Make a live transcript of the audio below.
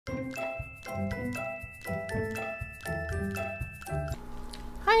Hi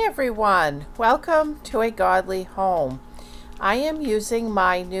everyone, welcome to A Godly Home. I am using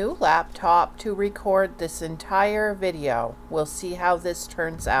my new laptop to record this entire video. We'll see how this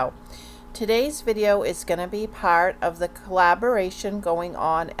turns out. Today's video is going to be part of the collaboration going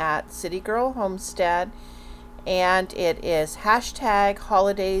on at City Girl Homestead, and it is hashtag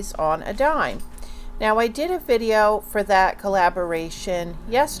holidays on a dime. Now, I did a video for that collaboration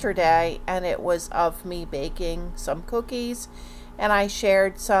yesterday, and it was of me baking some cookies, and I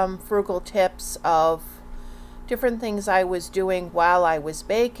shared some frugal tips of different things I was doing while I was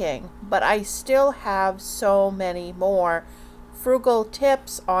baking. But I still have so many more frugal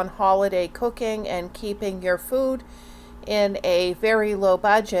tips on holiday cooking and keeping your food in a very low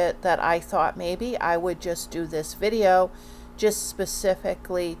budget that I thought maybe I would just do this video just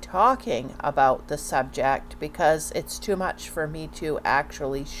specifically talking about the subject, because it's too much for me to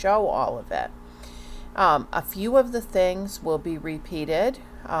actually show all of it. A few of the things will be repeated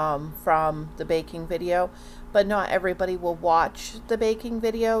from the baking video, but not everybody will watch the baking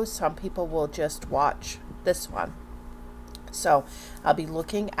video. Some people will just watch this one. So I'll be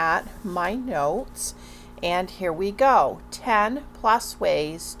looking at my notes, and here we go. 10 plus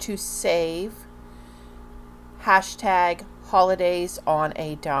ways to save hashtag holidays on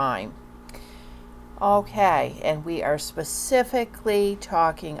a dime. Okay, and we are specifically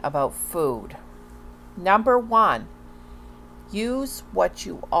talking about food. Number 1, use what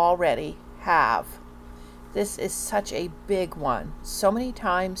you already have. This is such a big one. So many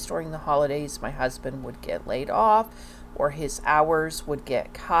times during the holidays, my husband would get laid off or his hours would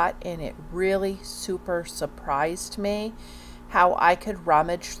get cut, and it really super surprised me how I could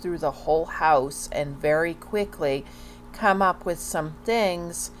rummage through the whole house and very quickly come up with some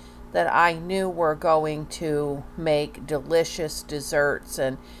things that I knew were going to make delicious desserts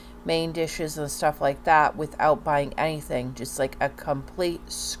and main dishes and stuff like that without buying anything, just like a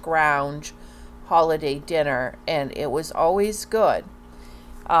complete scrounge holiday dinner, and it was always good.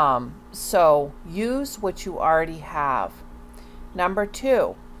 So use what you already have. Number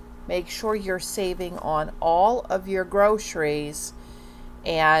 2, make sure you're saving on all of your groceries.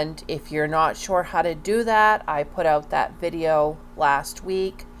 And if you're not sure how to do that, I put out that video last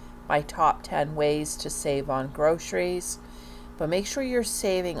week, my top 10 ways to save on groceries. But make sure you're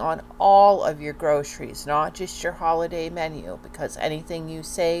saving on all of your groceries, not just your holiday menu, because anything you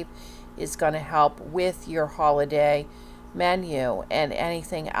save is going to help with your holiday menu and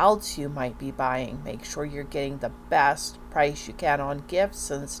anything else you might be buying. Make sure you're getting the best price you can on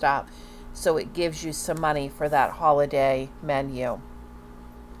gifts and stuff, so it gives you some money for that holiday menu.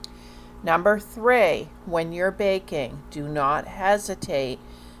 Number 3, when you're baking, do not hesitate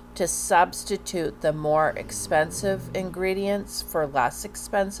to substitute the more expensive ingredients for less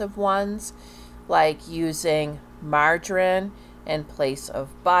expensive ones, like using margarine in place of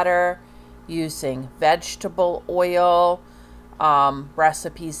butter, using vegetable oil,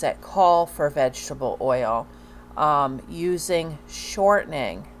 recipes that call for vegetable oil, using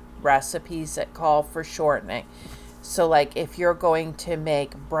shortening, recipes that call for shortening. So like if you're going to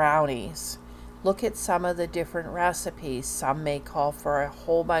make brownies, look at some of the different recipes. Some may call for a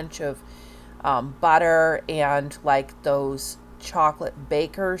whole bunch of butter and like those chocolate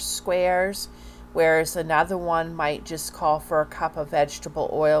baker's squares, whereas another one might just call for a cup of vegetable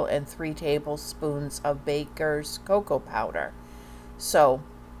oil and 3 tablespoons of baker's cocoa powder. So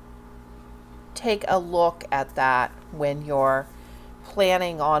take a look at that when you're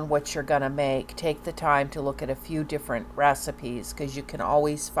planning on what you're going to make. Take the time to look at a few different recipes, because you can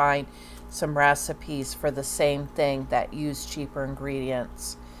always find some recipes for the same thing that use cheaper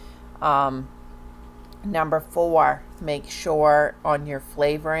ingredients. Number 4, make sure on your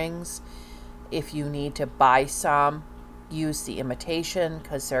flavorings, if you need to buy some, use the imitation,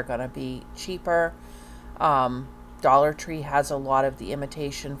 because they're going to be cheaper. Dollar Tree has a lot of the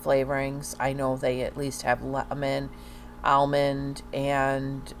imitation flavorings. I know they at least have lemon, almond,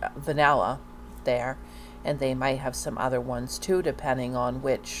 and vanilla there, and they might have some other ones too, depending on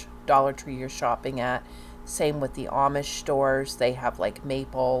which Dollar Tree you're shopping at. Same with the Amish stores. They have like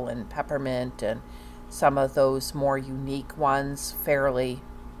maple and peppermint and some of those more unique ones, fairly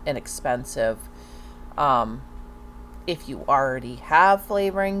inexpensive. If you already have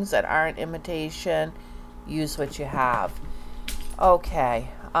flavorings that aren't imitation, use what you have. Okay,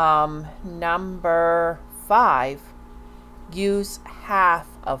 number 5, use half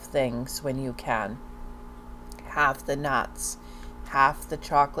of things when you can. Half the nuts, half the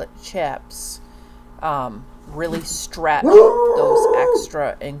chocolate chips. Really stretch those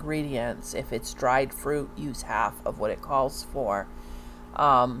extra ingredients. If it's dried fruit, use half of what it calls for.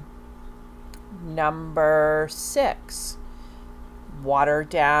 Number 6, water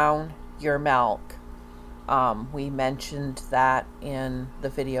down your milk. We mentioned that in the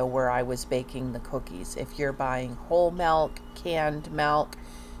video where I was baking the cookies. If you're buying whole milk, canned milk,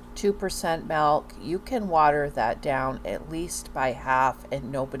 2% milk, you can water that down at least by half and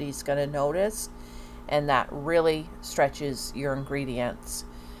nobody's going to notice, and that really stretches your ingredients.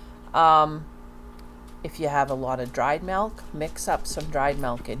 If you have a lot of dried milk, mix up some dried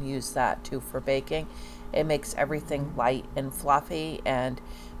milk and use that too for baking. It makes everything light and fluffy, and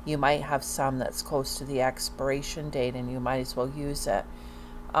you might have some that's close to the expiration date and you might as well use it.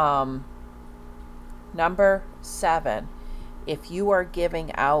 Number 7, if you are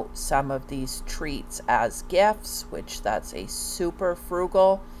giving out some of these treats as gifts, which that's a super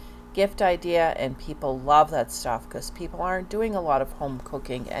frugal gift idea, and people love that stuff because people aren't doing a lot of home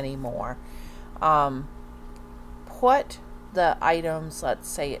cooking anymore. Put the items, let's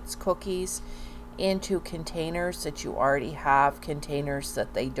say it's cookies, into containers that you already have, containers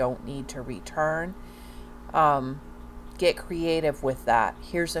that they don't need to return. Get creative with that.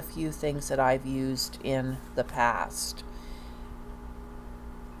 Here's a few things that I've used in the past.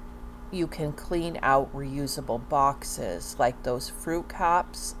 You can clean out reusable boxes like those fruit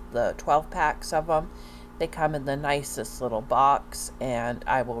cups, the 12 packs of them. They come in the nicest little box, and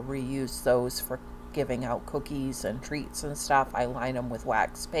I will reuse those for giving out cookies and treats and stuff. I line them with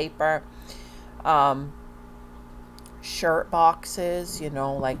wax paper. Shirt boxes, you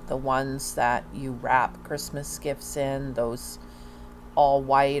know, like the ones that you wrap Christmas gifts in, those all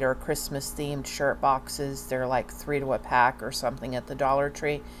white or Christmas themed shirt boxes. They're like 3 to a pack or something at the Dollar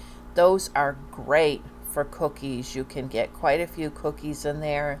Tree. Those are great for cookies. You can get quite a few cookies in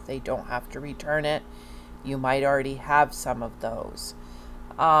there. They don't have to return it. You might already have some of those.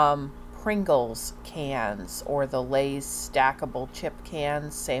 Pringles cans or the Lay's stackable chip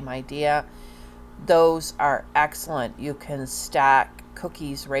cans, same idea. Those are excellent. You can stack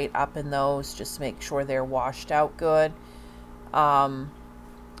cookies right up in those. Just make sure they're washed out good.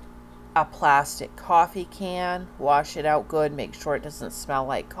 A plastic coffee can, wash it out good, make sure it doesn't smell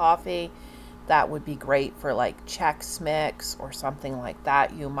like coffee. That would be great for like Chex Mix or something like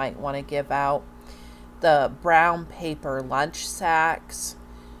that you might want to give out. The brown paper lunch sacks,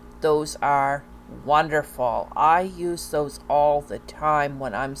 those are wonderful. I use those all the time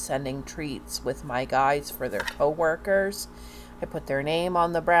when I'm sending treats with my guys for their coworkers. I put their name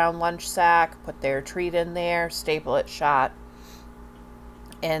on the brown lunch sack, put their treat in there, staple it shut,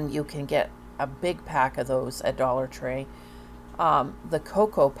 and you can get a big pack of those at Dollar Tree. The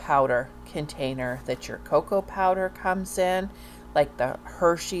cocoa powder container that your cocoa powder comes in, like the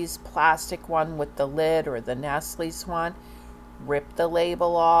Hershey's plastic one with the lid or the Nestle's one, rip the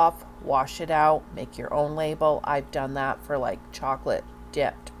label off, wash it out, make your own label. I've done that for like chocolate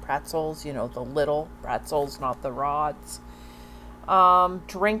dipped pretzels, you know, the little pretzels, not the rods.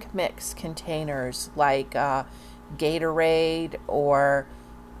 Drink mix containers like Gatorade or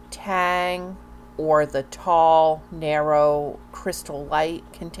Tang, or the tall, narrow Crystal Light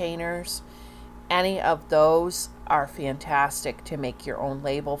containers. Any of those are fantastic to make your own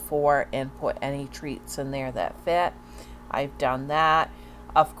label for and put any treats in there that fit. I've done that.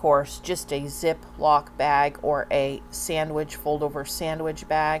 Of course, just a Ziploc bag or a sandwich, fold-over sandwich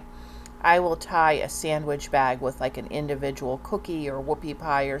bag. I will tie a sandwich bag with like an individual cookie or whoopie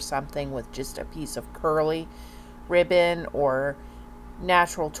pie or something with just a piece of curly ribbon or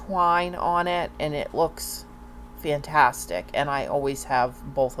natural twine on it, and it looks fantastic. And I always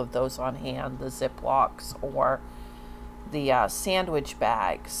have both of those on hand, the Ziplocs or the sandwich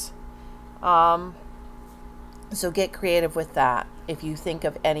bags. So get creative with that. If you think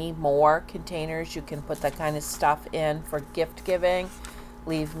of any more containers you can put that kind of stuff in for gift giving,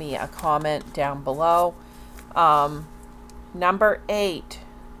 leave me a comment down below. Number 8,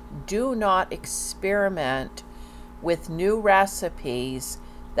 do not experiment with new recipes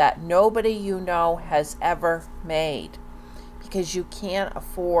that nobody you know has ever made, because you can't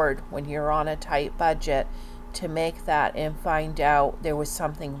afford, when you're on a tight budget, to make that and find out there was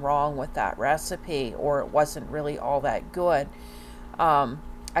something wrong with that recipe or it wasn't really all that good.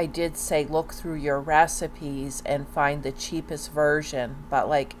 I did say look through your recipes and find the cheapest version, but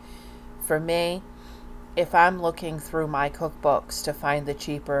like for me, if I'm looking through my cookbooks to find the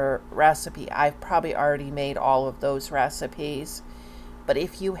cheaper recipe, I've probably already made all of those recipes. But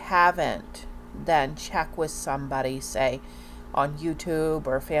if you haven't, then check with somebody, say on YouTube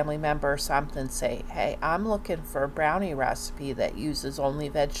or a family member or something, say, hey, I'm looking for a brownie recipe that uses only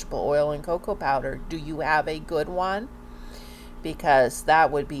vegetable oil and cocoa powder. Do you have a good one? Because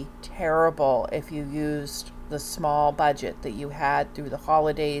that would be terrible if you used the small budget that you had through the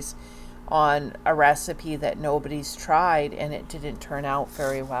holidays on a recipe that nobody's tried and it didn't turn out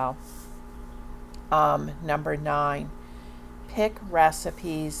very well. Number 9, pick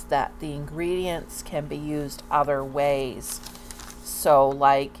recipes that the ingredients can be used other ways. So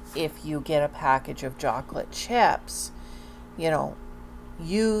like if you get a package of chocolate chips, you know,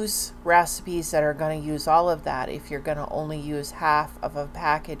 use recipes that are going to use all of that. If you're going to only use half of a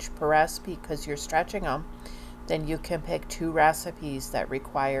package per recipe because you're stretching them, then you can pick 2 recipes that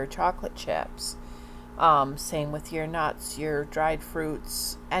require chocolate chips. Same with your nuts, your dried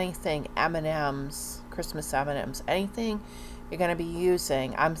fruits, anything, M&Ms, Christmas M&Ms, anything you're going to be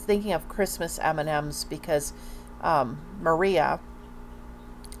using. I'm thinking of Christmas M&Ms because Maria,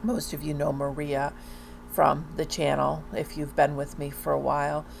 most of you know Maria from the channel if you've been with me for a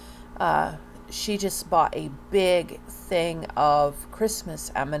while. She just bought a big thing of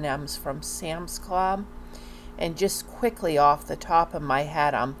Christmas M&Ms from Sam's Club. And just quickly off the top of my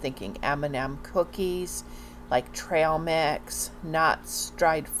head, I'm thinking M&M cookies, like trail mix, nuts,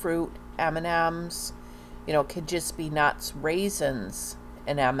 dried fruit M&Ms. You know, could just be nuts, raisins,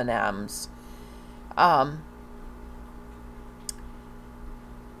 and M&Ms.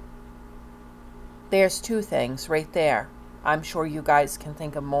 There's 2 things right there. I'm sure you guys can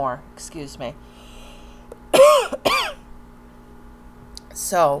think of more. Excuse me.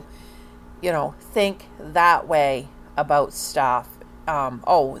 So, you know, think that way about stuff.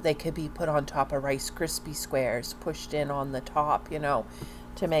 Oh, they could be put on top of Rice Krispie squares, pushed in on the top, you know,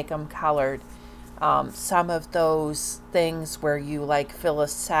 to make them colored. Some of those things where you like fill a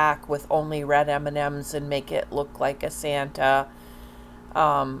sack with only red M&Ms and make it look like a Santa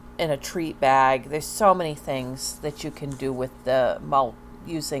in a treat bag. There's so many things that you can do with the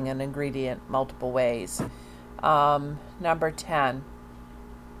using an ingredient multiple ways. Number 10.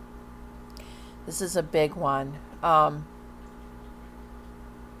 This is a big one.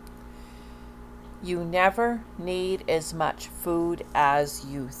 You never need as much food as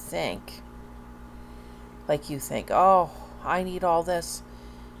you think. Like you think, oh, I need all this.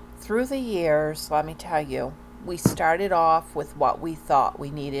 Through the years, let me tell you, we started off with what we thought we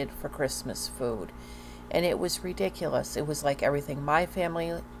needed for Christmas food. And it was ridiculous. It was like everything my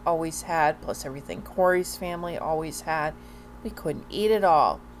family always had, plus everything Corey's family always had. We couldn't eat it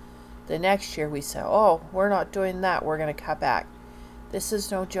all. The next year we said, oh, we're not doing that. We're going to cut back. This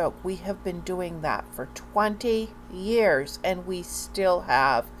is no joke. We have been doing that for 20 years and we still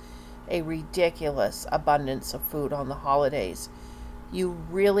have a ridiculous abundance of food on the holidays. You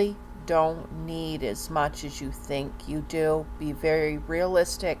really don't need as much as you think you do. Be very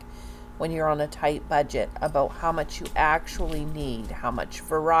realistic when you're on a tight budget about how much you actually need, how much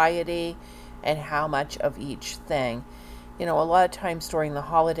variety, and how much of each thing. You know, a lot of times during the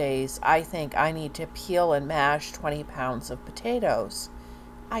holidays, I think I need to peel and mash 20 pounds of potatoes.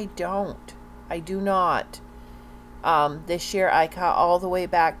 I don't. I do not. This year I cut all the way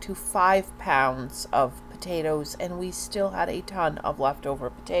back to 5 pounds of potatoes, and we still had a ton of leftover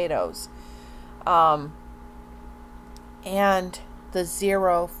potatoes. And the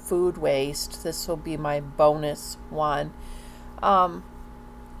 0 food waste, this will be my bonus one.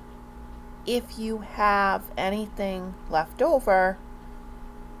 If you have anything left over,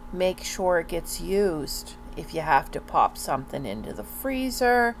 make sure it gets used. If you have to pop something into the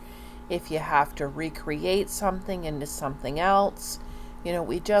freezer, if you have to recreate something into something else, you know,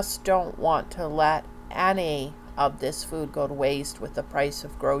 we just don't want to let any of this food go to waste with the price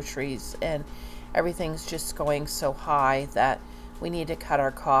of groceries, and everything's just going so high that we need to cut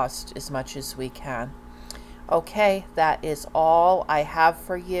our cost as much as we can. Okay, that is all I have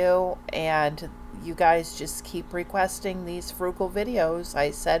for you, and you guys just keep requesting these frugal videos.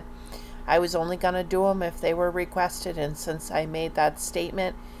 I said I was only going to do them if they were requested, and since I made that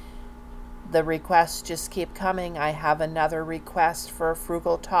statement, the requests just keep coming. I have another request for a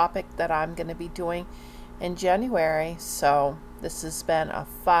frugal topic that I'm going to be doing in January, so this has been a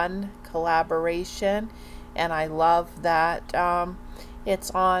fun collaboration, and I love that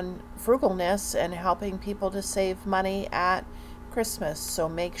it's on frugalness and helping people to save money at Christmas. So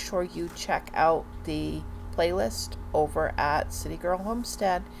make sure you check out the playlist over at City Girl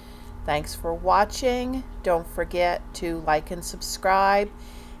Homestead. Thanks for watching. Don't forget to like and subscribe.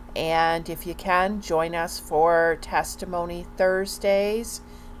 And if you can, join us for Testimony Thursdays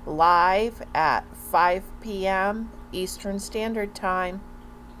live at 5 p.m. Eastern Standard Time.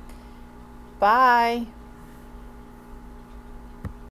 Bye.